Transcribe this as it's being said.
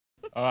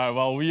All right,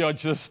 well, we are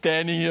just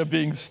standing here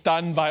being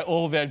stunned by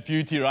all that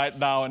beauty right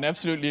now and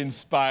absolutely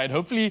inspired.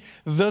 Hopefully,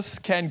 this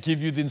can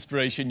give you the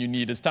inspiration you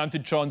need. It's time to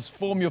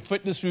transform your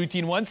fitness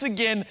routine once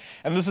again,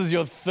 and this is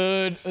your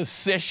third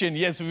session.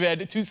 Yes, we've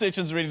had 2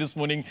 sessions already this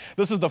morning.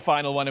 This is the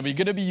final one, and we're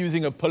going to be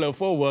using a pillow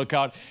for a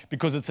workout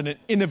because it's an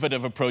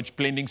innovative approach,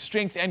 blending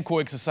strength and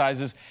core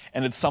exercises,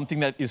 and it's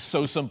something that is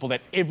so simple that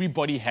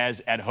everybody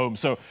has at home.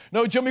 So,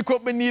 no gym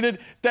equipment needed.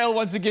 Dale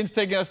once again is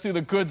taking us through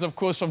the goods, of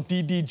course, from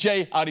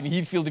DDJ out in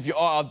Heathfield. If you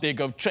are out there,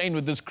 go train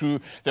with this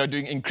crew. They're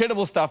doing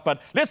incredible stuff,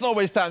 but let's not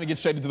waste time and get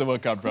straight into the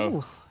workout, bro.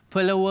 Ooh,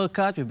 pillow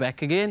workout, we're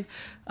back again.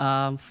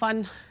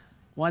 Fun,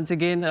 once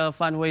again, a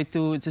fun way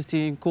to just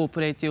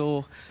incorporate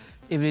your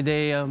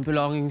everyday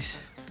belongings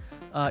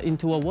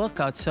into a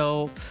workout.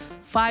 So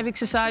 5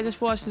 exercises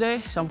for us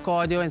today, some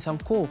cardio and some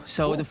core.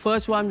 So the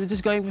first one, we're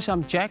just going for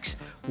some jacks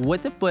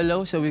with a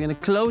pillow. So we're gonna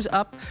close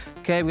up,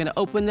 okay? We're gonna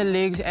open the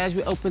legs. As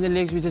we open the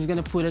legs, we're just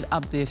gonna put it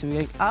up there. So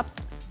we're going up,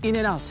 in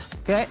and out,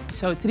 okay?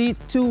 So 3,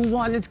 2,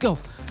 1, let's go.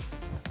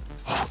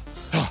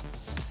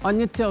 On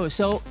your toes.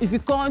 So if you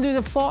can't do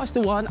the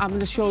faster one, I'm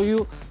gonna show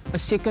you a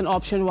second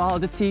option while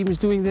the team is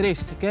doing the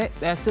rest, okay?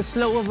 That's the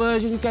slower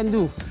version you can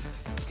do,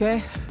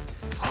 okay?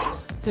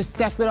 Just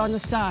tap it on the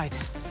side.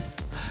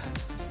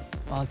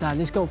 Well done,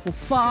 let's go for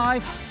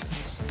 5,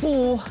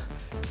 4,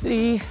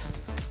 3,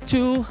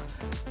 2,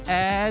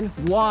 and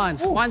 1.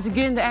 Ooh. Once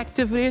again, the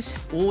active rest,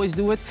 always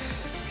do it,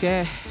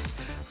 okay?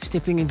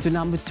 Stepping into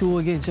number 2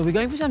 again. So we're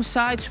going for some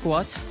side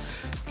squats.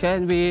 Okay,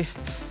 and we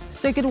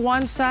take it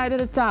one side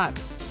at a time.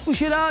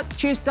 Push it out,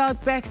 chest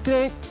out, back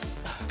straight.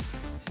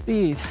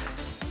 Breathe.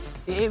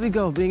 There we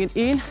go, bring it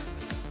in,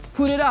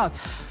 put it out.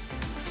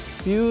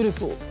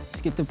 Beautiful.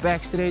 Let's get the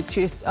back straight,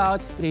 chest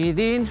out, breathe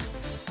in,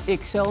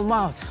 exhale,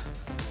 mouth.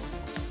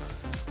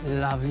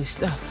 Lovely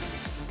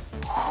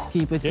stuff.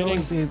 Keep it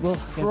going, people.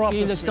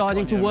 Feel it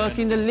starting to work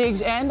in the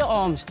legs and the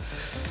arms.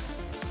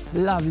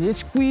 Lovely.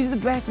 Let's squeeze the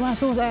back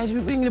muscles as we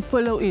bring the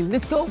pillow in.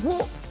 Let's go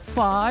for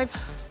 5,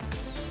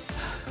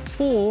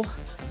 4,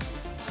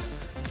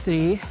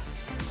 3,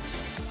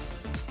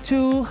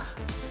 2,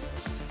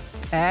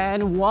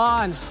 and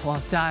 1.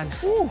 Well done.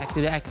 Ooh. Back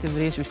to the active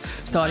rest. We're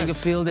starting to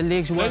feel the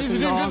legs working. Ladies, we're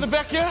doing good at the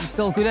back here? We're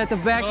still good at the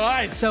back.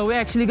 Nice. So we're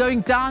actually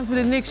going down for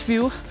the next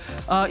few.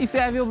 If you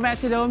have your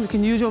mat at home, you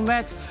can use your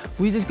mat.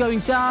 We're just going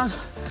down.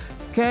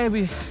 Okay,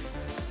 we're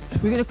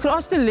going to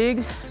cross the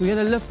legs, we're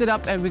going to lift it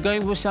up, and we're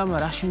going for some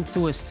Russian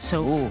twist.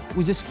 So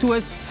we just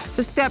twist,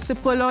 just tap the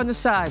pillow on the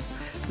side.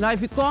 Now,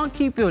 if you can't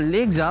keep your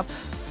legs up,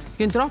 you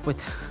can drop it.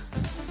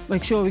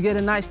 Make sure we get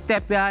a nice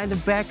tap behind the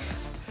back.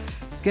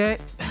 Okay.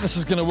 This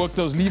is going to work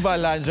those Levi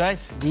lines, right?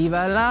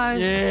 Levi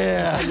lines.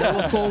 Yeah.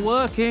 Lower core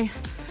working.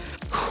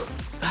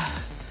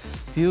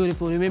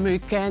 Beautiful. Remember, you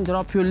can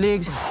drop your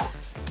legs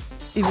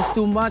if it's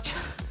too much.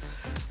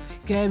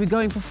 Okay, we're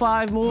going for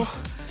 5 more.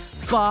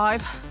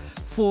 5,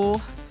 4,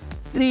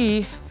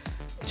 3,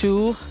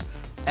 2,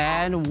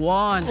 and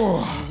 1.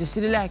 Oh. Just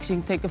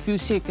relaxing, take a few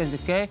seconds,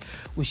 okay?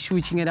 We're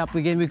switching it up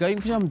again. We're going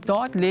for some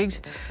dart legs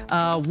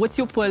with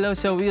your pillow.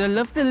 So we're gonna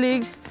lift the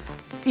legs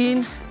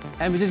in,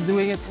 and we're just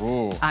doing it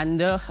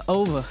under,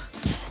 over.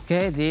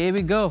 Okay, there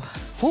we go.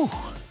 Whew.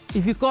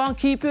 If you can't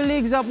keep your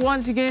legs up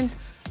once again,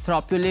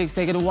 drop your legs,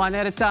 take it one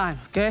at a time,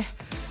 okay?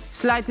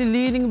 Slightly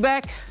leaning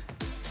back.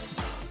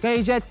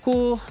 Gauge that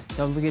core.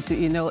 Don't forget to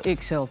inhale,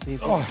 exhale,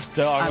 people. Oh,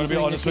 I'm going to be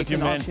honest with you,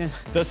 man.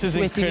 This is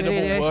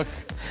incredible work.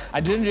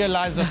 I didn't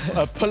realize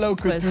a pillow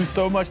could do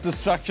so much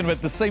destruction, but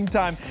at the same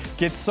time,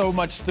 get so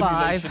much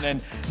stimulation. 5,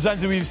 and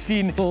Zanzi, we've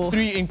seen 4,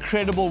 3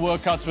 incredible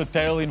workouts with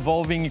Dale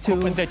involving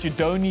equipment that you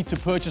don't need to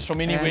purchase from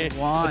anywhere.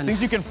 It's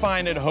things you can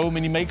find at home,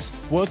 and he makes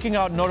working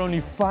out not only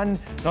fun,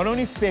 not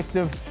only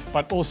effective,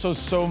 but also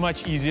so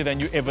much easier than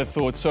you ever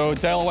thought. So,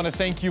 Dale, I want to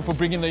thank you for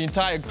bringing the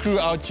entire crew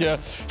out here,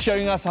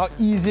 showing us how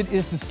easy it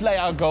is to slay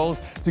our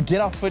goals, to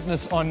get our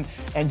fitness on,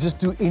 and just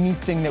do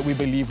anything that we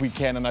believe we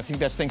can. And I think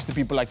that's thanks to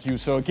people like you.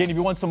 So again, if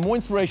you want some more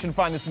inspiration,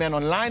 find this man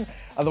online.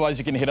 Otherwise,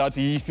 you can head out to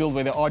Heathfield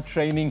where they are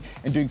training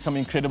and doing some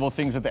incredible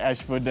things at the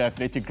Ashford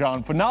Athletic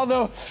Ground. For now,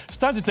 though, it's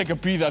time to take a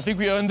breather. I think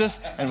we earned this,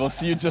 and we'll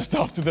see you just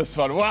after this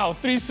one. Wow,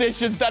 3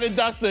 sessions, done and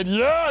dusted.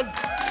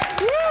 Yes!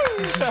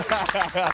 Woo!